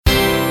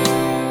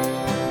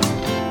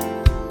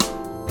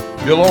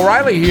Bill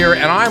O'Reilly here,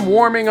 and I'm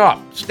warming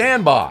up.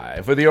 Stand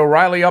by for the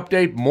O'Reilly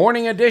Update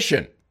Morning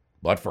Edition.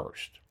 But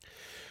first,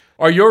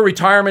 are your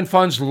retirement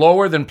funds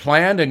lower than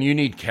planned and you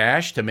need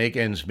cash to make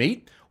ends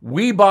meet?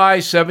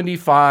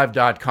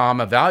 WeBuy75.com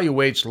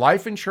evaluates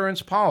life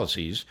insurance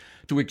policies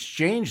to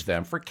exchange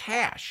them for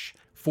cash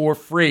for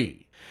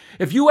free.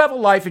 If you have a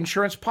life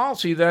insurance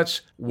policy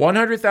that's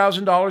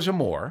 $100,000 or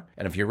more,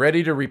 and if you're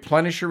ready to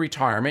replenish your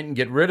retirement and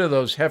get rid of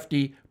those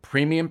hefty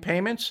premium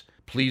payments,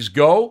 please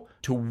go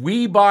to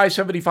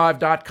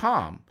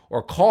WeBuy75.com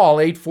or call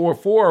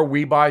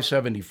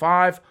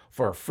 844-WeBuy75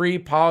 for a free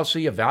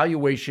policy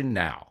evaluation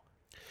now.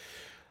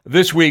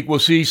 This week, we'll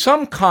see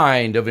some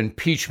kind of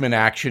impeachment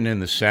action in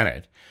the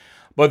Senate,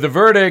 but the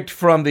verdict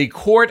from the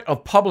Court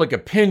of Public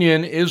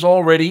Opinion is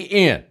already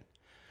in.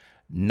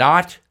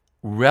 Not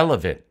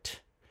relevant.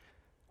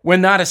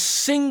 When not a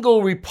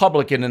single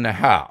Republican in the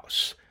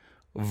House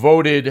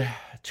voted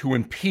to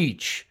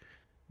impeach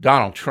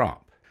Donald Trump,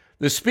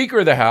 the Speaker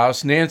of the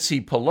House,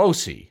 Nancy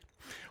Pelosi,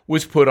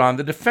 was put on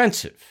the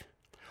defensive.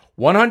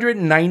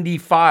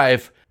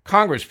 195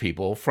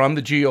 congresspeople from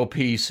the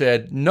GOP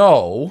said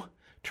no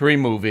to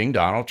removing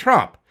Donald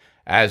Trump,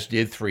 as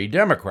did 3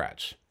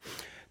 Democrats.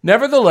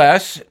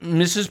 Nevertheless,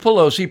 Mrs.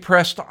 Pelosi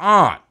pressed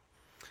on.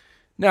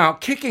 Now,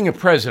 kicking a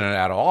president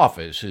out of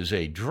office is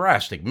a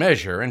drastic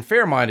measure, and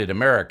fair-minded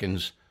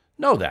Americans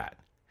know that.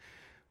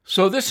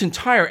 So this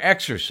entire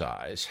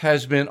exercise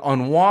has been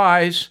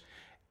unwise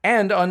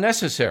and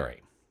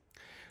unnecessary.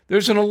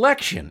 There's an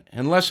election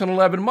in less than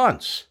 11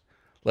 months.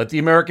 Let the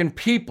American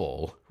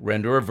people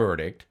render a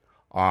verdict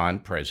on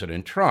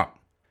President Trump.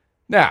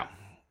 Now,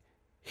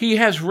 he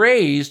has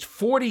raised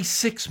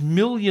 $46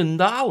 million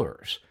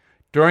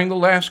during the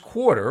last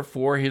quarter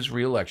for his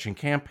reelection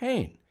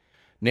campaign.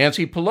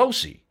 Nancy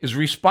Pelosi is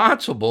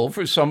responsible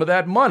for some of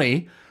that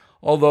money,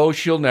 although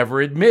she'll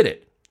never admit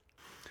it.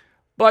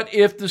 But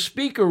if the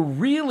Speaker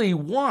really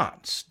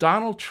wants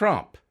Donald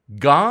Trump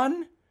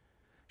gone,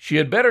 she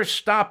had better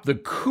stop the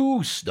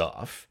coup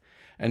stuff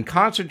and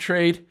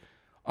concentrate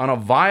on a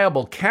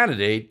viable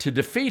candidate to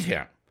defeat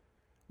him,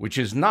 which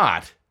is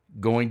not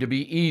going to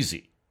be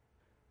easy.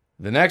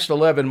 The next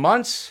 11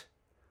 months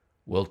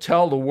will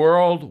tell the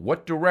world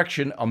what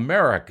direction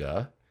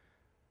America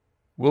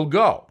will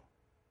go.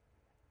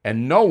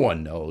 And no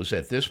one knows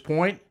at this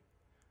point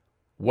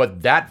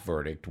what that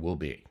verdict will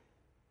be.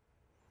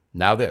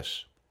 Now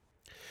this.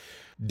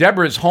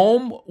 Deborah's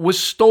home was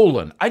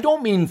stolen. I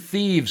don't mean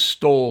thieves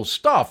stole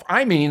stuff.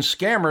 I mean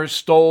scammers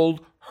stole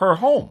her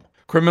home.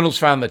 Criminals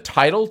found the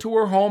title to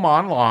her home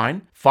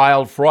online,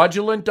 filed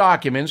fraudulent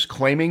documents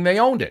claiming they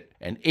owned it,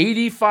 and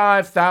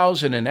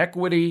 $85,000 in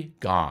equity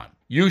gone.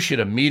 You should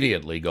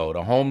immediately go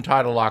to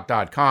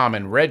HomeTitleLock.com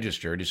and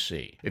register to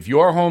see if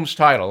your home's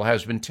title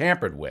has been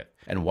tampered with.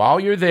 And while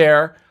you're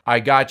there, I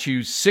got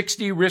you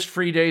 60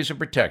 risk-free days of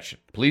protection.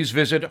 Please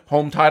visit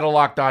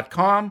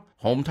HomeTitleLock.com,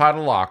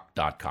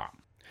 HomeTitleLock.com.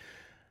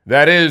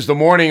 That is the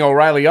Morning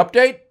O'Reilly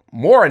Update.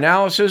 More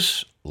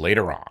analysis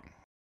later on.